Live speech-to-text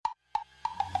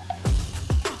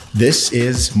This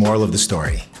is Moral of the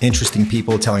Story. Interesting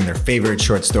people telling their favorite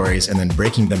short stories and then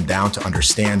breaking them down to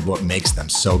understand what makes them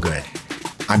so good.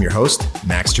 I'm your host,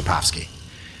 Max Czapowski.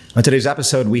 On today's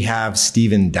episode, we have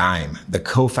Stephen Dime, the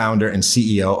co-founder and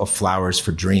CEO of Flowers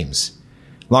for Dreams.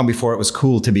 Long before it was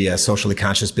cool to be a socially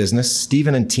conscious business,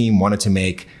 Stephen and team wanted to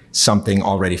make something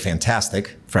already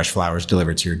fantastic, fresh flowers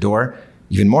delivered to your door,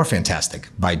 even more fantastic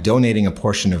by donating a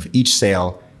portion of each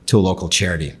sale to a local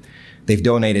charity. They've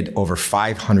donated over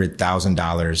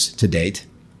 $500,000 to date,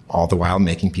 all the while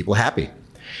making people happy.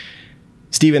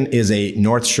 Stephen is a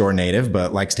North Shore native,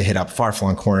 but likes to hit up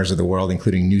far-flung corners of the world,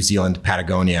 including New Zealand,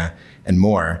 Patagonia, and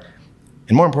more.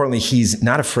 And more importantly, he's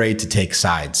not afraid to take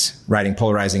sides, writing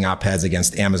polarizing op-eds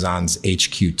against Amazon's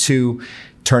HQ2,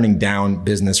 turning down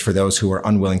business for those who are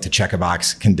unwilling to check a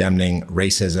box, condemning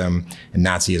racism and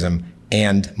Nazism,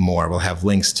 and more. We'll have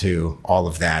links to all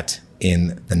of that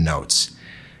in the notes.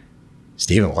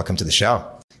 Stephen, welcome to the show.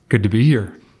 Good to be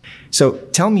here. So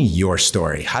tell me your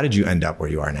story. How did you end up where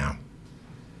you are now?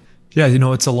 Yeah,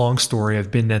 it's a long story. I've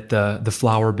been at the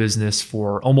flower business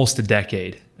for almost a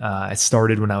decade. I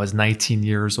started when I was 19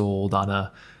 years old on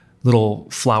a little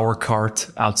flower cart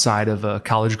outside of a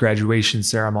college graduation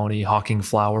ceremony, hawking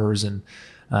flowers and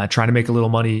trying to make a little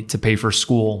money to pay for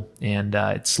school. And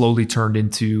it slowly turned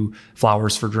into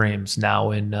Flowers for Dreams, now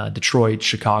in Detroit,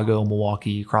 Chicago,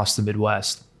 Milwaukee, across the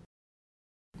Midwest.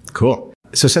 Cool.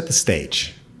 So set the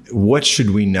stage. What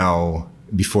should we know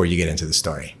before you get into the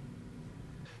story?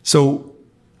 So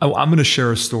I'm going to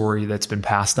share a story that's been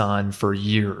passed on for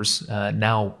years,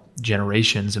 now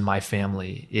generations in my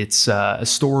family. It's a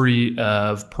story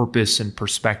of purpose and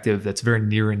perspective that's very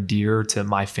near and dear to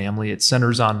my family. It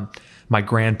centers on my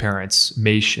grandparents,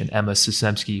 Maish and Emma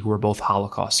Sisemski, who are both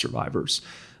Holocaust survivors.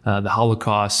 The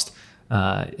Holocaust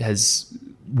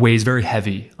weighs very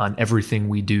heavy on everything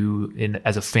we do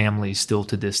as a family still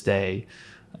to this day.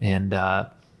 And I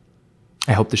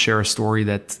hope to share a story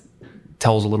that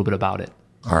tells a little bit about it.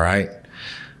 All right.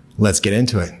 Let's get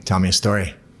into it. Tell me a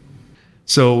story.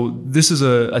 So this is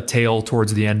a tale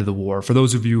towards the end of the war. For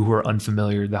those of you who are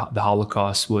unfamiliar, the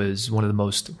Holocaust was one of the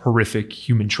most horrific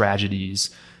human tragedies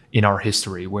in our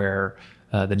history, where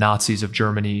the Nazis of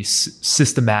Germany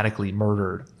systematically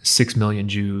murdered 6 million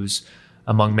Jews,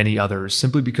 among many others,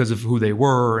 simply because of who they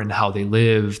were and how they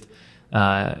lived.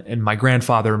 And my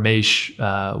grandfather, Maish,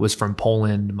 was from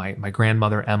Poland. My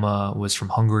grandmother, Emma, was from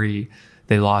Hungary.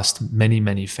 They lost many,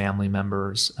 many family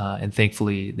members, and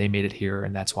thankfully they made it here,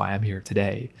 and that's why I'm here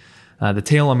today. The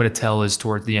tale I'm going to tell is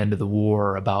toward the end of the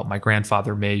war about my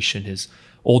grandfather, Maish, and his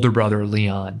older brother,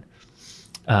 Leon.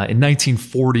 In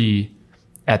 1940,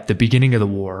 at the beginning of the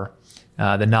war,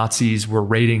 the Nazis were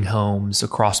raiding homes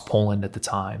across Poland at the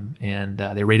time, and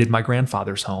they raided my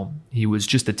grandfather's home. He was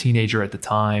just a teenager at the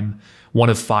time, one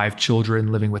of 5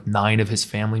 children, living with 9 of his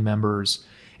family members,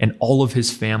 and all of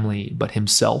his family but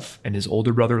himself and his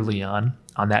older brother Leon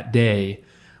on that day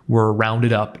were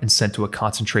rounded up and sent to a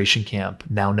concentration camp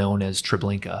now known as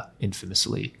Treblinka,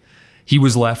 infamously. He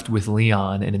was left with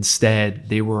Leon, and instead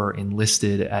they were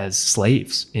enlisted as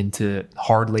slaves into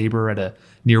hard labor at a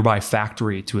nearby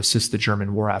factory to assist the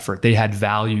German war effort. They had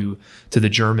value to the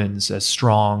Germans as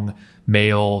strong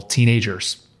male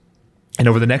teenagers. And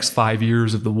over the next 5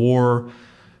 years of the war,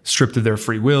 stripped of their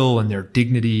free will and their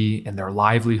dignity and their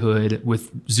livelihood,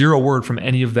 with zero word from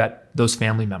any of those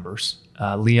family members,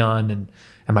 Leon and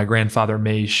my grandfather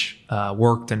Maish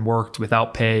worked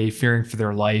without pay, fearing for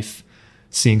their life,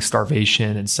 seeing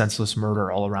starvation and senseless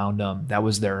murder all around them. That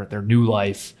was their new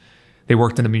life. They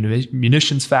worked in a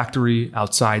munitions factory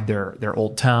outside their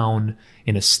old town,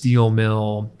 in a steel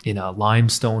mill, in a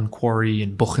limestone quarry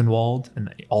in Buchenwald,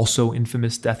 an also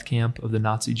infamous death camp of the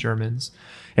Nazi Germans.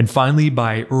 And finally,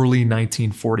 by early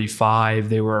 1945,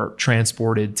 they were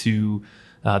transported to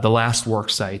the last work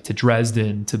site, to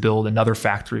Dresden, to build another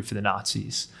factory for the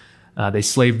Nazis. They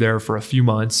slaved there for a few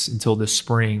months until the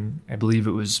spring, I believe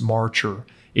it was March or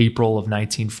April of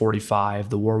 1945.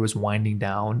 The war was winding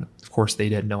down. Of course, they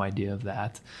had no idea of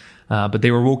that. But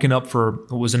they were woken up for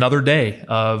what was another day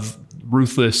of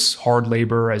ruthless hard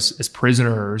labor as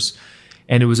prisoners.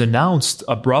 And it was announced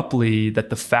abruptly that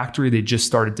the factory they just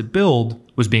started to build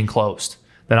was being closed.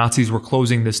 The Nazis were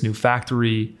closing this new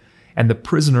factory, and the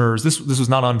prisoners, this was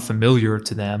not unfamiliar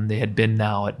to them. They had been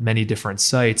now at many different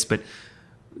sites, but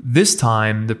this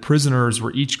time the prisoners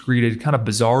were each greeted kind of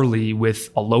bizarrely with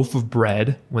a loaf of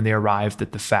bread when they arrived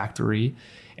at the factory,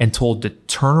 and told to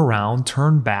turn around,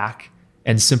 turn back,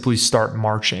 and simply start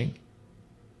marching.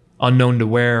 Unknown to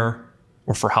where,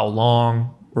 or for how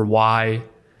long, or why,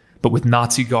 but with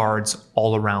Nazi guards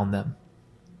all around them.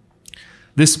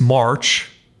 This march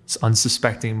this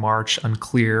unsuspecting march,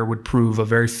 unclear, would prove a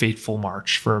very fateful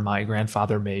march for my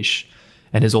grandfather Maish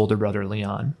and his older brother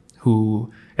Leon,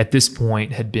 who at this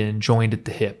point had been joined at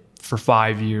the hip for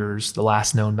 5 years, the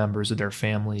last known members of their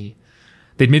family.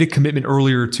 They'd made a commitment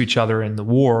earlier to each other in the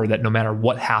war that no matter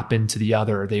what happened to the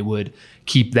other, they would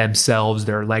keep themselves,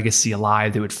 their legacy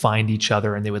alive. They would find each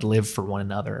other and they would live for one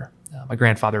another. My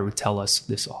grandfather would tell us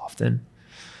this often.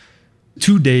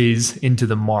 2 days into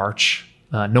the march,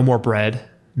 no more bread,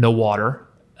 no water.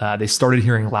 They started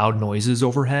hearing loud noises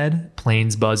overhead,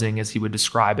 planes buzzing, as he would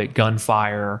describe it,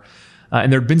 gunfire.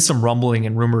 And there had been some rumbling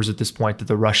and rumors at this point that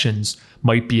the Russians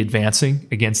might be advancing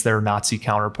against their Nazi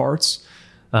counterparts.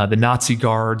 The Nazi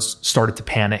guards started to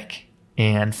panic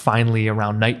and finally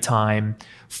around nighttime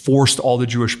forced all the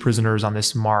Jewish prisoners on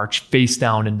this march face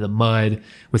down into the mud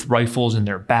with rifles in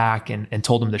their back and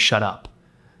told them to shut up.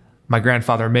 My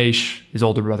grandfather Maish, his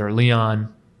older brother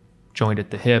Leon, joined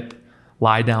at the hip,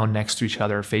 lie down next to each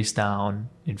other face down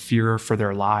in fear for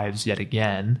their lives yet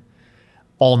again,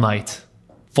 all night,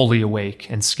 fully awake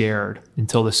and scared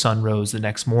until the sun rose the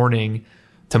next morning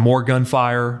to more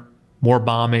gunfire, more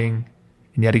bombing,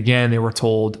 and yet again, they were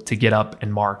told to get up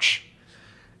and march.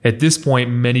 At this point,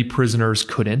 many prisoners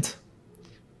couldn't.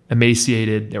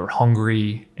 Emaciated, they were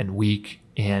hungry and weak,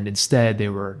 and instead they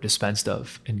were dispensed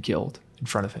of and killed in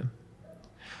front of him.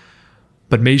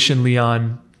 But Maish and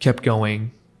Leon kept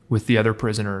going with the other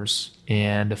prisoners,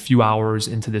 and a few hours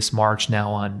into this march,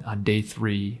 now on day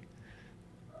 3,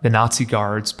 the Nazi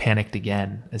guards panicked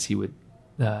again, as he would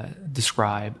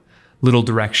describe. Little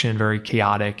direction, very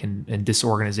chaotic and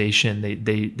disorganization.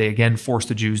 They again forced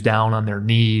the Jews down on their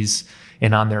knees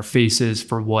and on their faces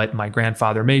for what my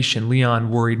grandfather Maish and Leon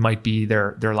worried might be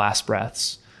their last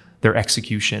breaths, their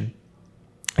execution.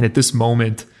 And at this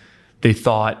moment, they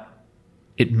thought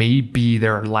it may be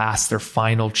their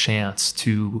final chance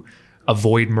to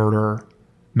avoid murder,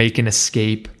 make an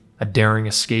escape, a daring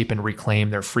escape, and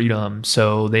reclaim their freedom.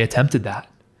 So they attempted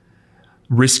that,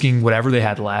 risking whatever they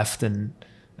had left, and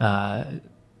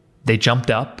they jumped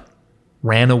up,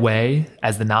 ran away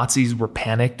as the Nazis were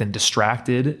panicked and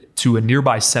distracted to a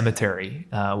nearby cemetery,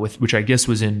 which I guess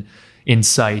was in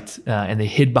sight, and they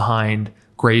hid behind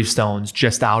gravestones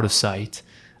just out of sight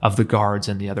of the guards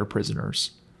and the other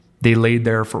prisoners. They laid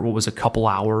there for what was a couple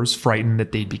hours, frightened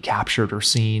that they'd be captured or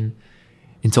seen,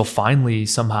 until finally,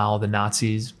 somehow, the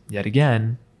Nazis, yet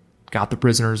again, got the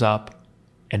prisoners up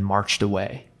and marched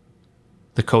away.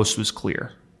 The coast was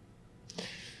clear.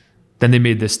 Then they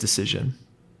made this decision.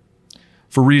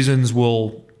 For reasons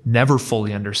we'll never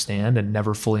fully understand and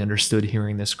never fully understood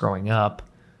hearing this growing up,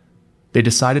 they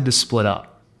decided to split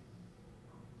up.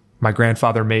 My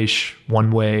grandfather Maish, one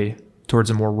way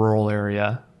towards a more rural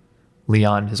area,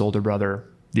 Leon, his older brother,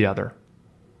 the other.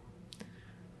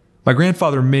 My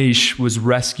grandfather Maish was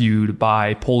rescued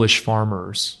by Polish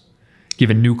farmers,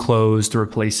 given new clothes to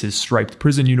replace his striped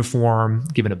prison uniform,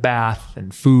 given a bath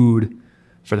and food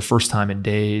for the first time in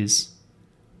days.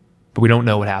 But we don't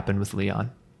know what happened with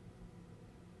Leon.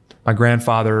 My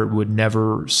grandfather would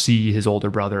never see his older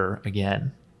brother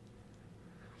again.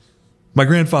 My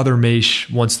grandfather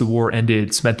Maish, once the war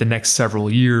ended, spent the next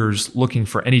several years looking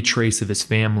for any trace of his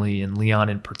family, and Leon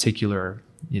in particular.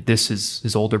 This is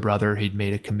his older brother he'd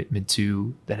made a commitment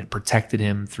to, that had protected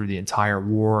him through the entire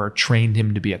war, trained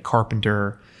him to be a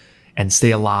carpenter, and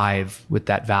stay alive with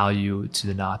that value to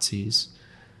the Nazis.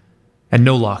 And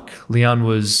no luck. Leon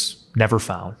was never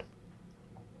found.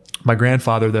 My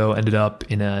grandfather, though, ended up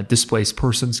in a displaced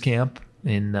persons camp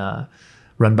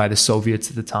run by the Soviets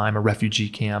at the time, a refugee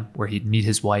camp where he'd meet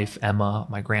his wife, Emma,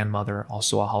 my grandmother,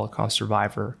 also a Holocaust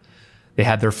survivor. They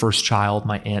had their first child,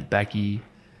 my Aunt Becky.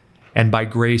 And by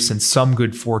grace and some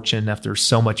good fortune, after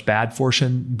so much bad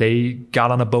fortune, they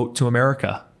got on a boat to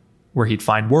America where he'd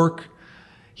find work.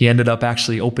 He ended up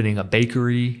actually opening a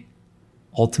bakery,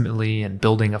 ultimately, and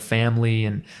building a family,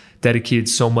 and dedicated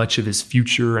so much of his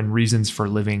future and reasons for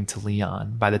living to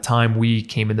Leon. By the time we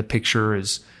came in the picture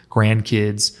as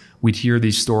grandkids, we'd hear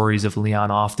these stories of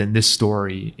Leon often, this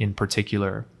story in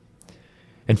particular.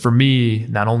 And for me,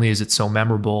 not only is it so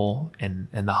memorable and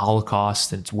the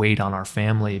Holocaust and its weight on our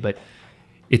family, but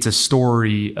it's a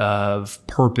story of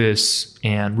purpose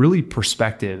and really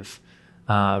perspective,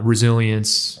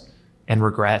 resilience and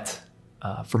regret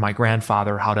for my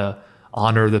grandfather, how to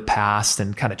honor the past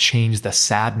and kind of change the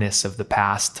sadness of the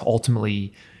past to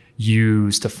ultimately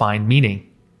use to find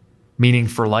meaning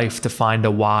for life, to find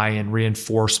a why and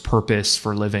reinforce purpose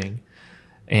for living.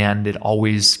 And it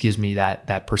always gives me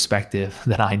that perspective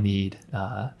that I need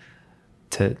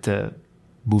to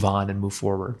move on and move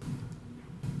forward.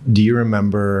 Do you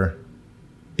remember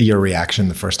your reaction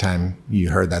the first time you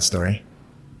heard that story?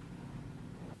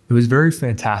 It was very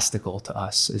fantastical to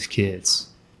us as kids.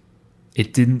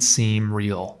 It didn't seem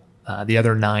real. The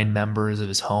other 9 members of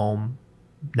his home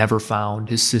never found.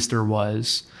 His sister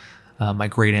was, my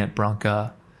great aunt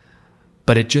Branka,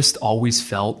 but it just always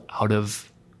felt out of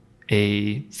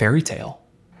a fairy tale,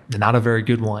 not a very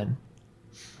good one.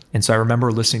 And so I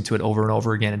remember listening to it over and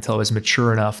over again until I was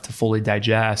mature enough to fully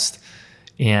digest,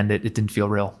 and it didn't feel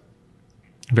real.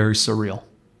 Very surreal.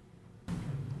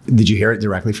 Did you hear it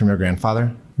directly from your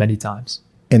grandfather? Many times.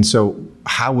 And so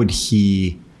how would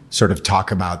he sort of talk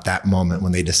about that moment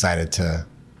when they decided to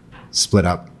split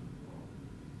up?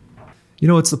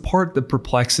 It's the part that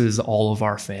perplexes all of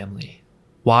our family.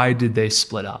 Why did they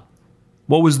split up?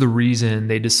 What was the reason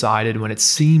they decided, when it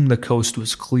seemed the coast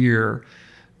was clear,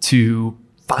 to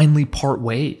finally part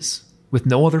ways with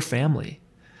no other family?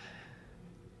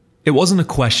 It wasn't a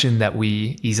question that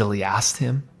we easily asked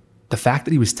him. The fact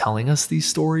that he was telling us these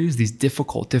stories, these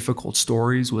difficult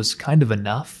stories, was kind of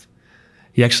enough.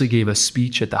 He actually gave a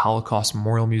speech at the Holocaust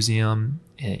Memorial Museum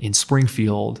in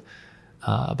Springfield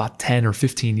about 10 or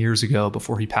 15 years ago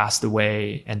before he passed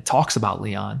away, and talks about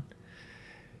Leon.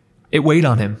 It weighed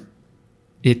on him.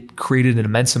 It created an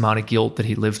immense amount of guilt that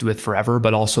he lived with forever,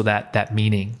 but also that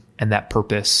meaning and that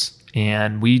purpose.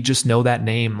 And we just know that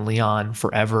name, Leon,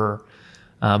 forever,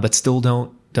 but still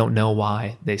don't know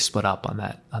why they split up on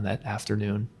that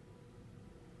afternoon.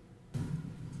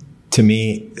 To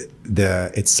me,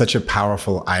 it's such a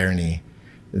powerful irony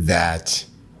that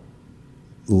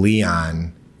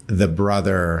Leon, the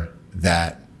brother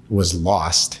that was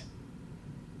lost,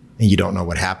 and you don't know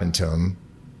what happened to him,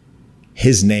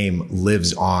 his name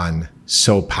lives on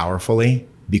so powerfully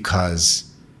because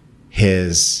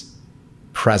his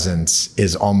presence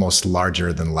is almost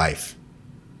larger than life.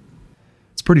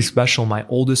 It's pretty special. My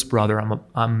oldest brother,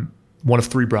 I'm one of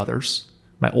 3 brothers.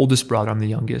 My oldest brother, I'm the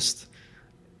youngest.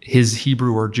 His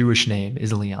Hebrew or Jewish name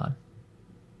is Leon.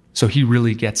 So he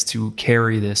really gets to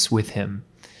carry this with him,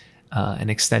 an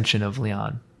extension of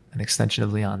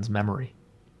Leon's memory.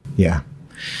 Yeah.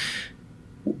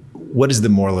 What is the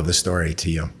moral of the story to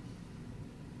you?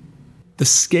 The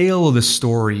scale of the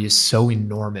story is so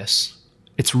enormous.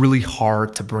 It's really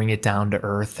hard to bring it down to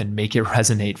earth and make it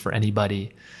resonate for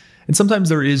anybody. And sometimes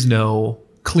there is no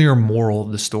clear moral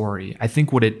of the story. I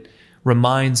think what it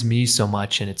reminds me so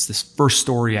much, and it's this first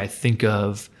story I think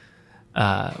of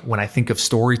when I think of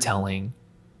storytelling,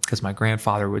 because my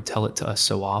grandfather would tell it to us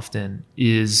so often,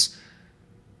 is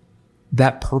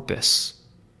that purpose.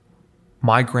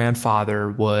 My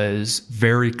grandfather was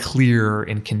very clear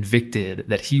and convicted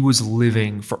that he was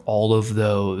living for all of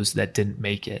those that didn't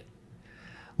make it.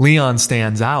 Leon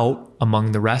stands out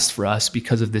among the rest for us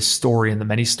because of this story and the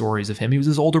many stories of him. He was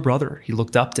his older brother. He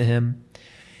looked up to him.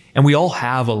 And we all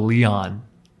have a Leon,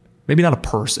 maybe not a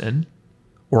person,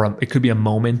 or it could be a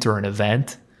moment or an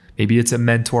event. Maybe it's a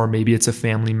mentor, maybe it's a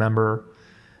family member.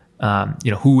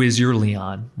 Who is your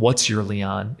Leon? What's your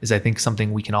Leon? Is, I think,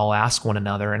 something we can all ask one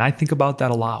another. And I think about that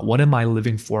a lot. What am I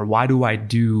living for? Why do I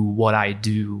do what I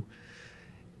do?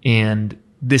 And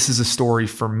this is a story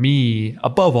for me,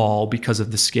 above all, because of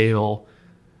the scale,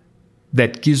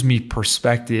 that gives me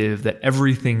perspective that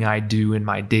everything I do in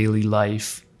my daily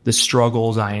life, the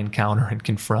struggles I encounter and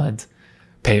confront,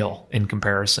 pale in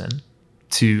comparison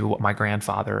to what my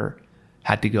grandfather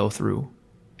had to go through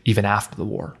even after the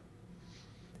war.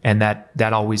 And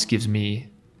that always gives me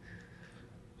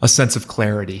a sense of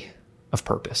clarity, of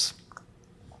purpose.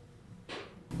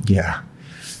 Yeah.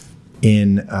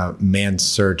 In man's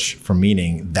search for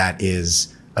meaning, that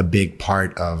is a big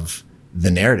part of the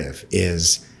narrative,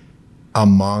 is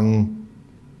among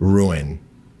ruin,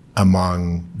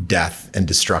 among death and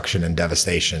destruction and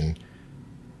devastation,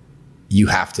 you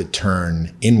have to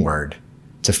turn inward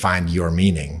to find your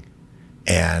meaning.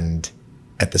 And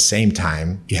at the same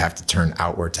time, you have to turn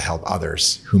outward to help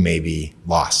others who may be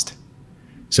lost.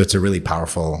 So it's a really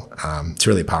powerful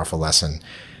lesson.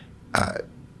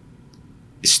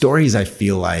 Stories, I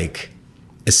feel like,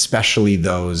 especially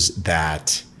those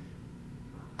that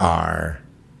are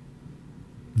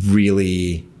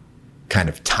really kind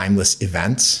of timeless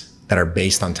events, that are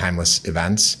based on timeless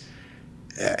events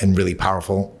and really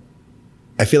powerful,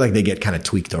 I feel like they get kind of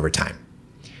tweaked over time.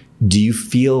 Do you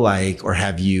feel like, or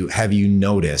have you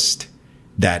noticed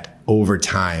that over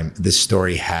time this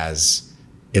story has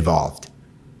evolved?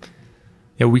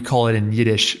 Yeah, we call it in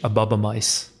Yiddish a Baba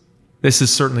Mice. This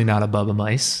is certainly not a Baba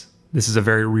Mice. This is a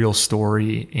very real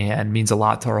story and means a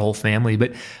lot to our whole family.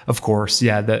 But of course,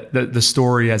 yeah, the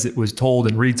story as it was told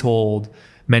and retold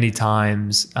many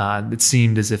times, it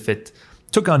seemed as if it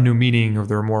took on new meaning, or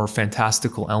there were more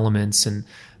fantastical elements and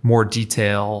more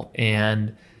detail.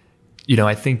 And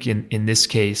I think in this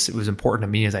case, it was important to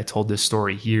me as I told this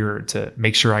story here to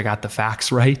make sure I got the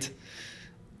facts right,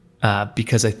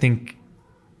 because I think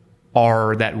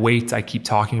that weight I keep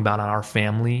talking about on our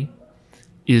family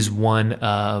is one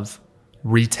of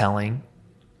retelling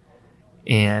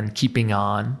and keeping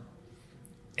on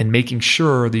and making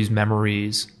sure these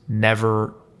memories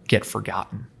never get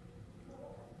forgotten.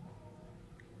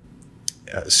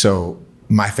 So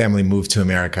my family moved to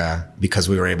America because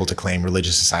we were able to claim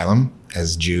religious asylum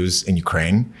as Jews in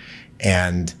Ukraine.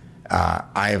 And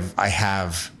I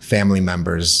have family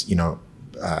members,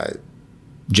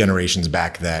 generations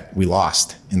back that we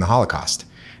lost in the Holocaust.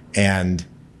 And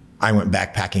I went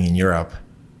backpacking in Europe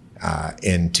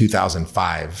in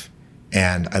 2005.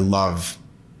 And I love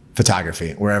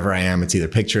photography. Wherever I am, it's either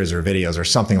pictures or videos or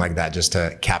something like that, just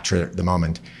to capture the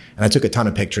moment. And I took a ton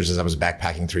of pictures as I was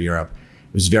backpacking through Europe.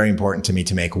 It was very important to me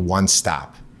to make one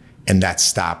stop, and that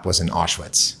stop was in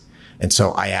Auschwitz. And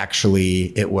so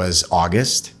it was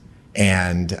August,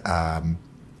 and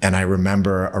I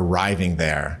remember arriving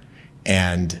there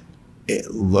and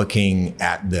looking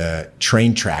at the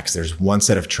train tracks. There's one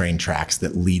set of train tracks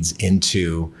that leads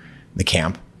into the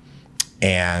camp,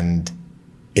 and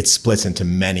it splits into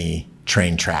many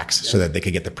train tracks so that they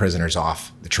could get the prisoners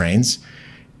off the trains.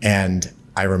 And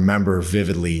I remember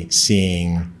vividly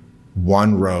seeing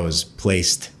one rose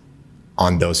placed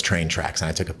on those train tracks, and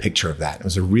I took a picture of that. It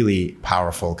was a really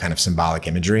powerful kind of symbolic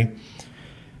imagery.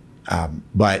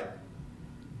 But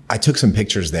I took some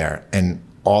pictures there, and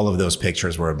all of those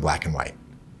pictures were in black and white.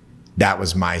 That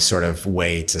was my sort of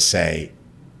way to say,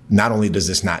 not only does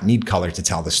this not need color to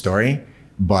tell the story,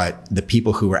 but the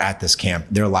people who were at this camp,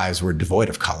 their lives were devoid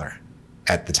of color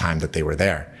at the time that they were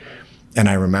there. And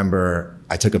I remember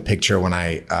I took a picture when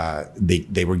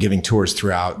they were giving tours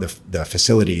throughout the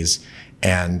facilities,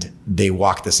 and they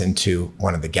walked us into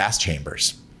one of the gas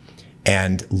chambers.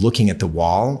 And looking at the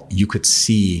wall, you could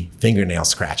see fingernail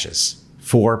scratches,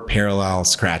 4 parallel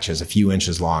scratches, a few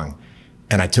inches long.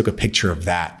 And I took a picture of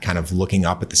that, kind of looking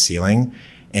up at the ceiling.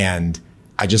 And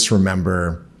I just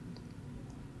remember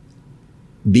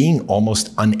being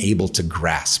almost unable to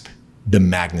grasp the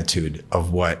magnitude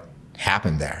of what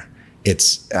happened there.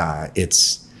 It's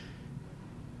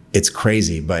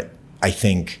crazy, but I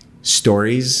think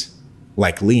stories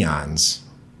like Leon's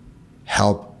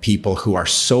help people who are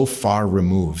so far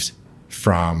removed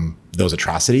from those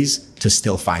atrocities to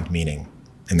still find meaning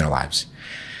in their lives.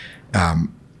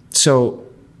 So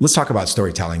let's talk about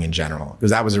storytelling in general, because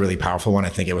that was a really powerful one. I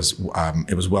think it was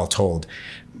well told.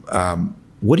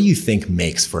 What do you think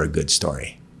makes for a good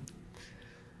story?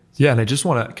 Yeah,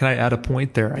 and can I add a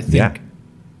point there? I think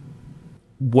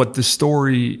what the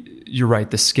story, you're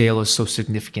right, the scale is so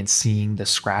significant. Seeing the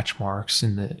scratch marks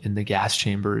in the gas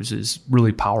chambers is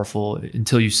really powerful.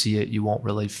 Until you see it, you won't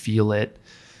really feel it.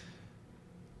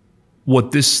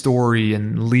 What this story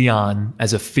and Leon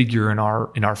as a figure in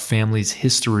our family's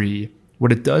history,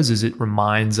 what it does is it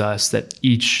reminds us that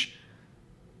each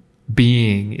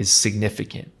being is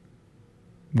significant.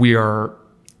 We are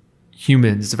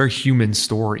humans. It's a very human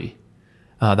story.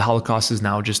 The Holocaust is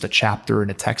now just a chapter in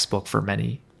a textbook for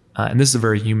many. And this is a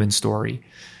very human story.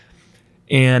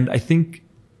 And I think,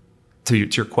 to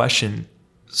your question,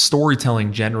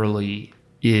 storytelling generally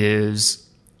is,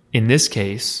 in this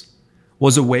case,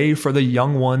 was a way for the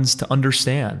young ones to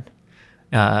understand.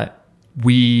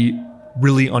 We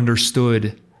really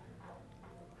understood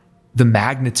the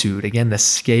magnitude, again, the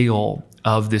scale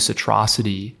of this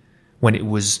atrocity when it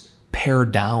was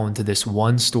pared down to this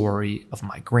one story of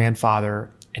my grandfather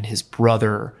and his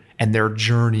brother and their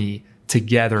journey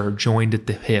together, joined at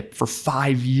the hip for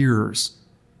 5 years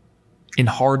in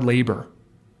hard labor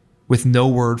with no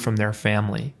word from their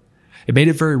family. It made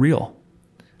it very real.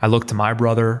 I looked to my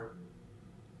brother,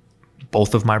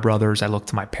 both of my brothers, I looked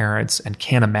to my parents, and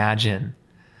can't imagine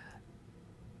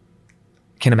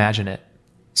it.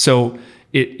 So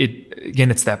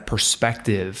it's that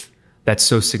perspective that's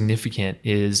so significant.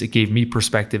 Is it gave me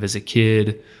perspective as a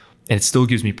kid, and it still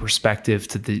gives me perspective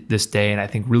to this day. And I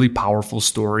think really powerful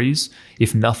stories,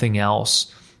 if nothing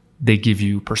else, they give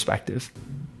you perspective.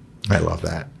 I love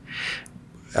that.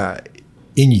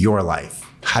 In your life,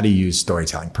 how do you use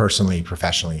storytelling, personally,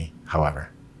 professionally, however?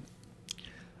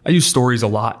 I use stories a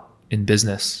lot in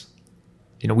business.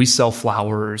 We sell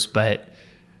flowers, but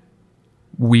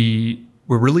we're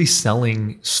really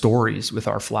selling stories with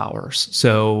our flowers.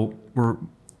 So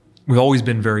we've always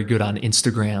been very good on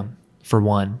Instagram, for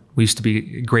one. We used to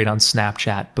be great on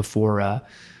Snapchat before it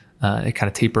kind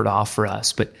of tapered off for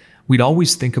us. But we'd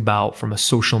always think about, from a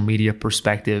social media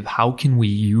perspective, how can we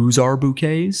use our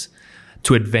bouquets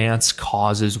to advance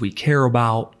causes we care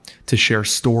about, to share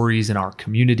stories in our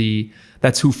community.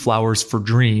 That's who Flowers for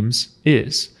Dreams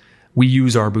is. We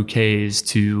use our bouquets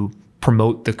to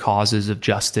promote the causes of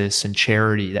justice and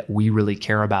charity that we really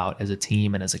care about as a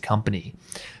team and as a company.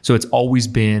 So it's always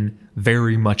been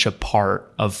very much a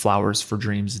part of Flowers for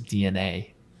Dreams'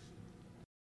 DNA.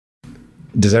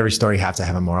 Does every story have to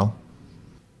have a moral?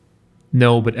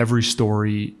 No, but every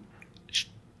story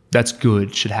that's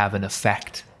good should have an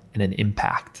effect and an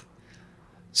impact.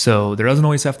 So there doesn't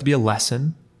always have to be a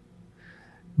lesson,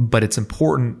 but it's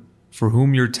important for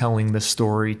whom you're telling the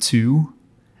story to,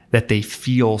 that they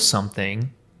feel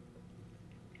something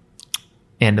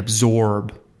and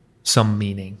absorb some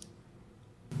meaning.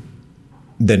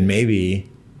 Then maybe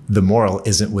the moral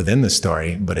isn't within the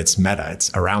story, but it's meta.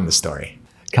 It's around the story.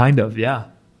 Kind of, yeah.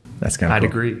 That's kind of I'd cool.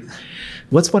 agree.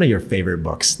 What's one of your favorite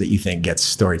books that you think gets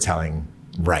storytelling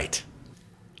right?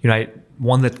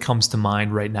 One that comes to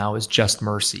mind right now is Just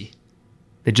Mercy.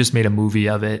 They just made a movie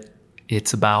of it.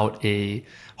 It's about a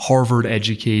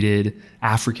Harvard-educated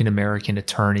African-American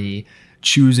attorney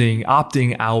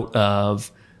opting out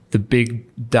of the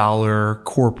big dollar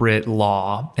corporate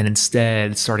law and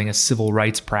instead starting a civil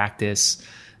rights practice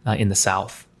in the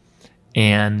South.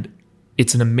 And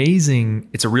it's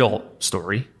a real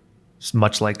story. It's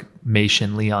much like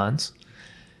Machen Leon's.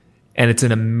 And it's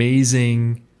an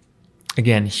amazing,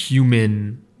 again,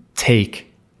 human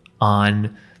take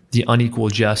on the unequal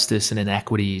justice and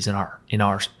inequities in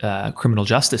our criminal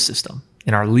justice system,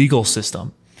 in our legal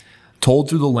system, told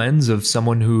through the lens of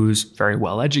someone who's very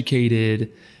well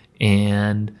educated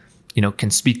and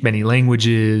can speak many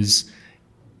languages.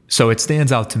 So it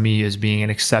stands out to me as being an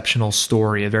exceptional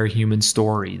story, a very human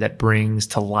story that brings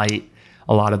to light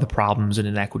a lot of the problems and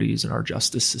inequities in our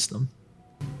justice system.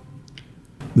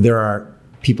 There are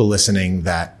people listening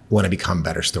that want to become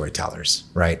better storytellers,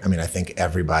 right? I mean, I think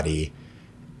everybody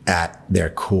at their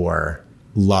core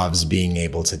loves being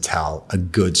able to tell a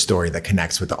good story that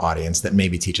connects with the audience, that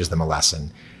maybe teaches them a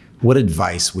lesson. What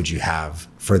advice would you have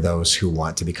for those who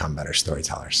want to become better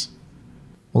storytellers?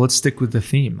 Well, let's stick with the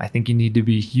theme. I think you need to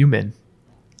be human.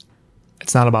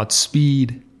 It's not about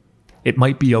speed. It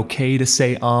might be okay to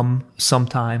say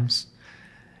sometimes.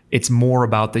 It's more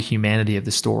about the humanity of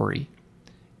the story.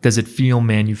 Does it feel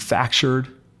manufactured,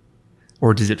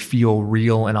 or does it feel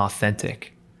real and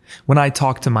authentic? When I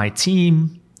talk to my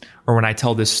team, or when I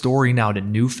tell this story now to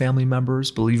new family members,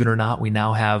 believe it or not, we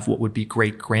now have what would be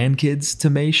great grandkids to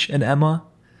Maish and Emma.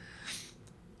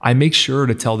 I make sure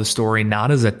to tell the story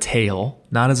not as a tale,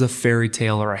 not as a fairy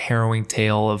tale or a harrowing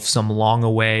tale of some long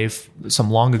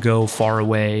ago, far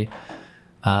away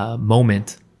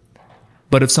moment,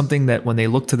 but of something that when they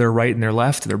look to their right and their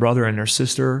left, their brother and their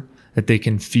sister, that they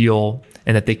can feel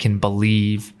and that they can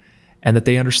believe and that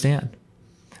they understand.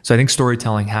 So I think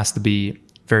storytelling has to be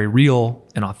very real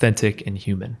and authentic and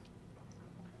human.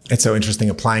 It's so interesting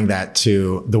applying that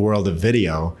to the world of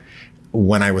video.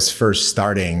 When I was first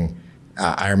starting,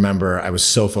 I remember I was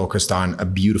so focused on a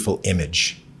beautiful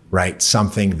image, right?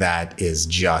 Something that is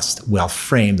just well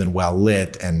framed and well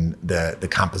lit and the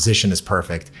composition is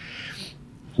perfect.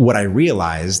 What I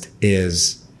realized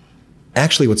is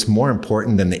actually what's more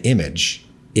important than the image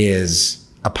is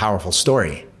a powerful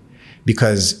story,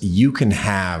 because you can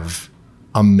have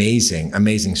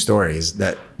amazing stories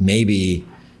that maybe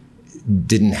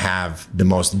didn't have the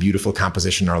most beautiful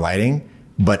composition or lighting,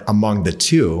 but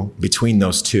between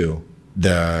those two,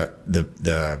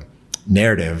 the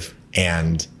narrative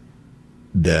and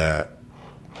the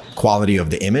quality of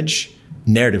the image,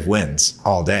 narrative wins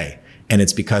all day. And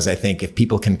it's because I think if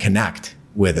people can connect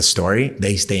with a story,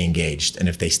 they stay engaged. And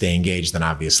if they stay engaged, then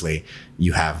obviously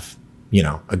you have,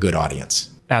 a good audience.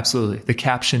 Absolutely. The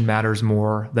caption matters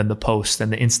more than the post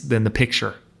and than the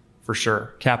picture, for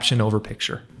sure. Caption over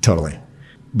picture. Totally.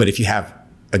 But if you have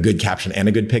a good caption and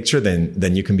a good picture,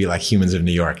 then you can be like Humans of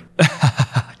New York.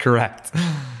 Correct.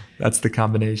 That's the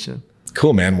combination.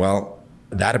 Cool, man. Well,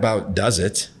 that about does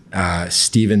it.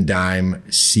 Stephen Dime,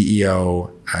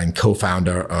 CEO and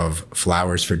co-founder of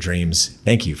Flowers for Dreams.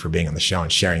 Thank you for being on the show and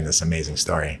sharing this amazing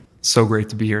story. So great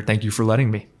to be here. Thank you for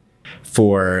letting me.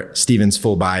 For Stephen's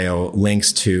full bio,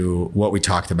 links to what we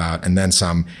talked about, and then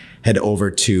some, head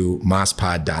over to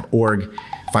mospod.org.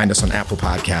 Find us on Apple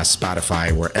Podcasts,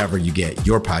 Spotify, wherever you get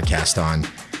your podcast on.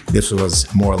 This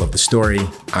was Moral of the Story.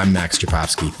 I'm Max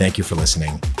Czapowski. Thank you for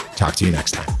listening. Talk to you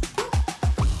next time.